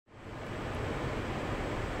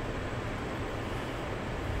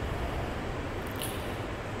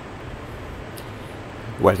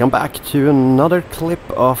Welcome back to another clip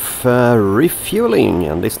of refueling,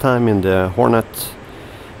 and this time in the Hornet.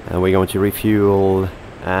 And we're going to refuel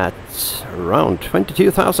at around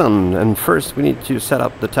 22,000, and first we need to set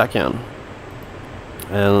up the tachyon.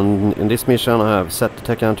 And in this mission I have set the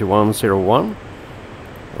tachyon to 101.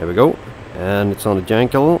 There we go. And it's on the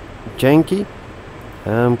janky,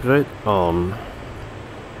 and put it on.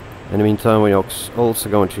 In the meantime we're also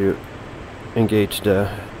going to engage the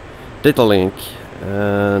data link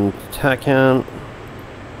and tachyon.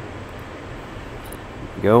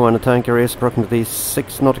 Go, and the tanker is approximately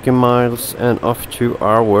 6 nautical miles and off to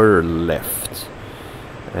our left.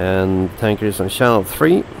 And the tanker is on channel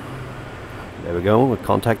 3. There we go, we'll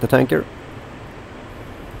contact the tanker.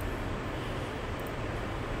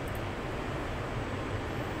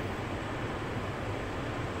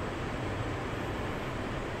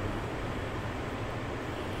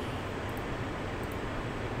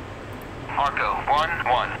 Arco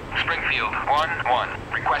 1-1, Springfield 1-1,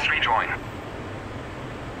 request rejoin.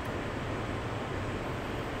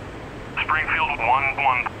 Springfield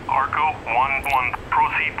 1-1, Arco 1-1,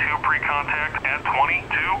 proceed to pre-contact at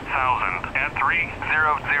 22,000 at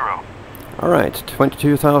 300. Alright,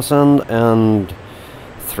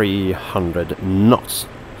 22,300 knots.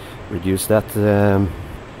 Reduce that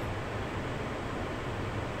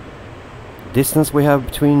distance we have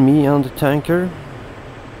between me and the tanker.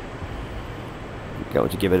 Going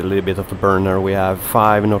to give it a little bit of a burner. We have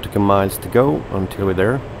 5 nautical miles to go until we're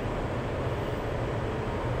there.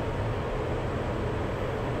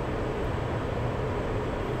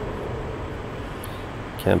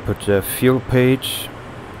 Can put the fuel page.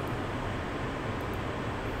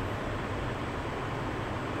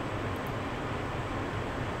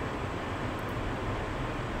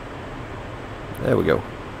 There we go.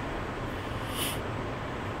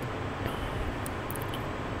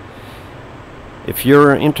 If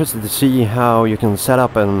you're interested to see how you can set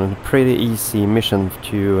up a pretty easy mission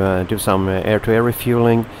to do some air-to-air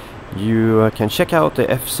refueling, you can check out the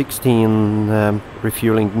F-16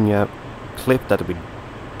 refueling clip that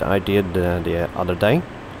I did the other day.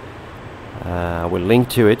 I will link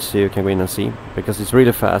to it so you can go in and see, because it's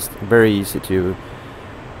really fast, very easy to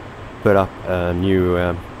put up a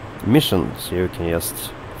new mission, so you can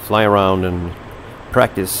just fly around and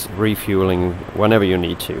practice refueling whenever you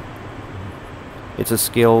need to. It's a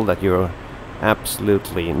skill that you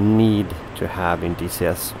absolutely need to have in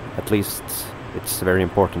DCS. At least it's very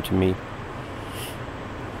important to me.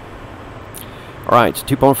 Alright,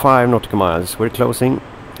 2.5 nautical miles. We're closing.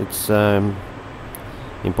 It's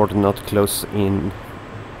important not to close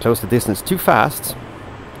the distance too fast.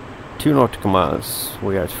 2 nautical miles.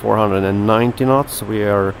 We are at 490 knots. We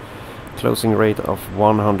are closing rate of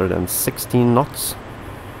 116 knots.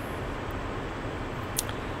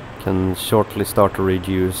 Can shortly start to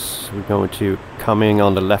reduce. We're going to coming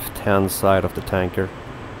on the left hand side of the tanker.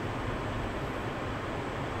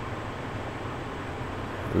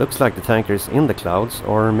 Looks like the tanker is in the clouds,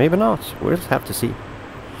 or maybe not. We'll have to see.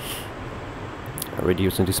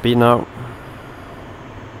 Reducing the speed now.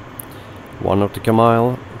 1 nautical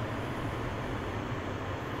mile.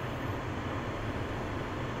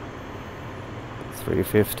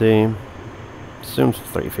 $350. Soon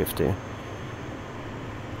 $350.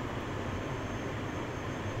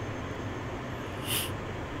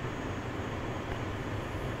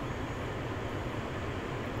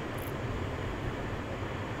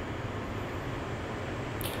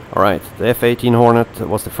 Alright, the F-18 Hornet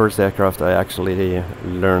was the first aircraft I actually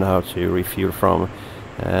learned how to refuel from,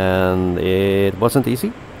 and it wasn't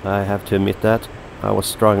easy, I have to admit that. I was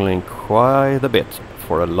struggling quite a bit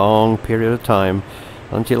for a long period of time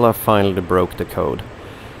until I finally broke the code.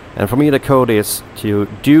 And for me the code is to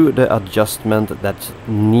do the adjustment that's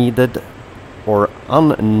needed or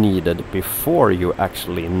unneeded before you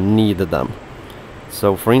actually needed them.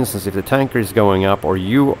 So for instance, if the tanker is going up or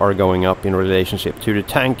you are going up in relationship to the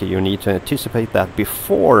tanker, you need to anticipate that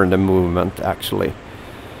before the movement actually.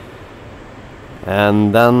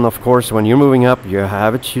 And then of course when you're moving up, you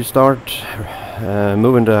have to start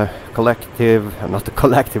moving the collective, not the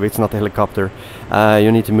collective, it's not the helicopter.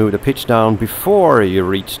 You need to move the pitch down before you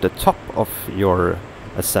reach the top of your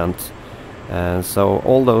ascent. And so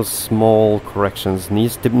all those small corrections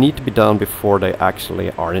need to be done before they actually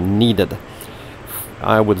are needed.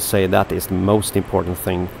 I would say that is the most important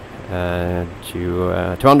thing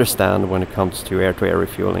to understand when it comes to air-to-air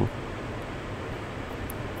refueling.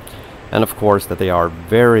 And of course that they are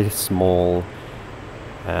very small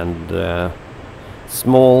and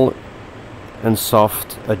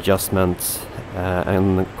soft adjustments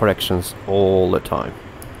and corrections all the time.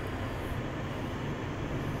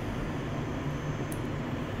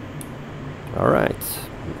 Alright,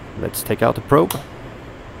 let's take out the probe.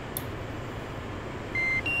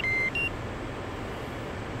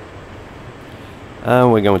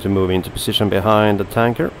 And we're going to move into position behind the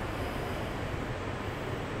tanker.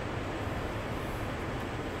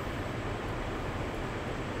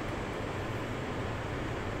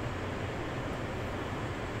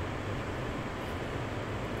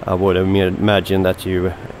 I would imagine that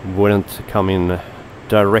you wouldn't come in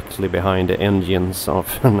directly behind the engines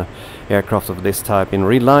of an aircraft of this type in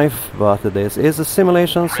real life, but this is a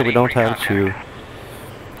simulation, so we don't have to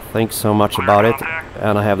think so much about it.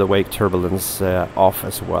 And I have the wake turbulence off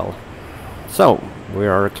as well. So, we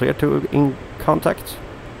are clear to in contact.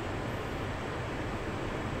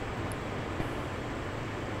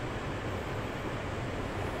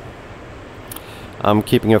 I'm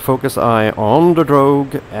keeping a focus eye on the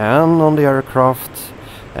drogue and on the aircraft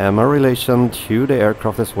and my relation to the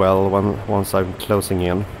aircraft as well once I'm closing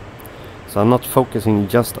in. So I'm not focusing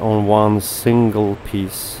just on one single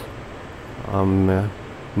piece. I'm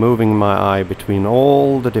moving my eye between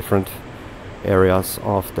all the different areas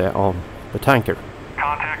of the tanker.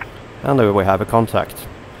 Contact. And there we have a contact.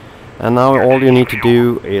 And now all you need to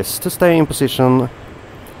do is to stay in position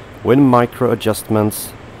with micro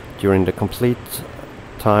adjustments during the complete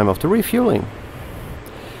time of the refueling.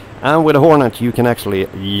 And with a Hornet you can actually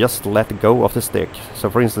just let go of the stick.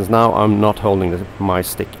 So for instance, now I'm not holding my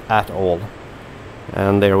stick at all.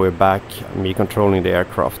 And there we're back, me controlling the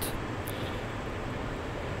aircraft.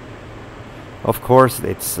 Of course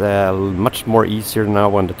it's much more easier now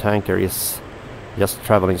when the tanker is just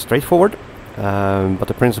traveling straight forward. But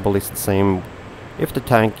the principle is the same if the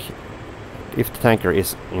tanker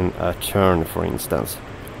is in a turn, for instance.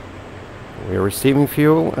 We're receiving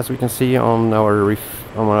fuel, as we can see on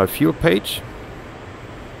our fuel page.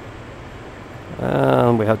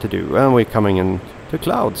 And we have to do, and we're coming in to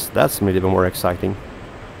clouds. That's maybe more exciting.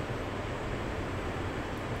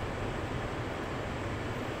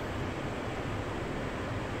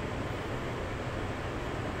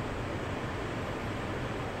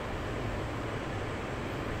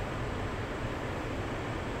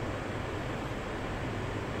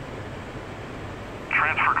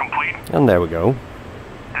 Transfer complete. And there we go.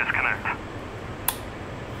 Disconnect.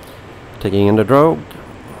 Taking in the drogue,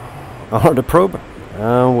 or the probe,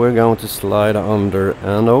 and we're going to slide under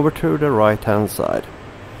and over to the right hand side.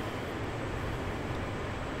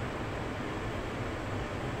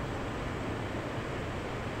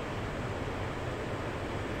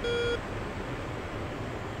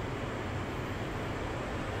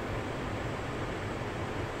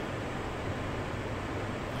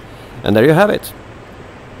 And there you have it.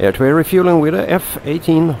 Air-to-air refueling with a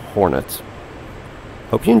F-18 Hornet.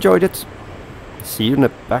 Hope you enjoyed it. See you in the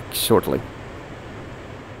back shortly.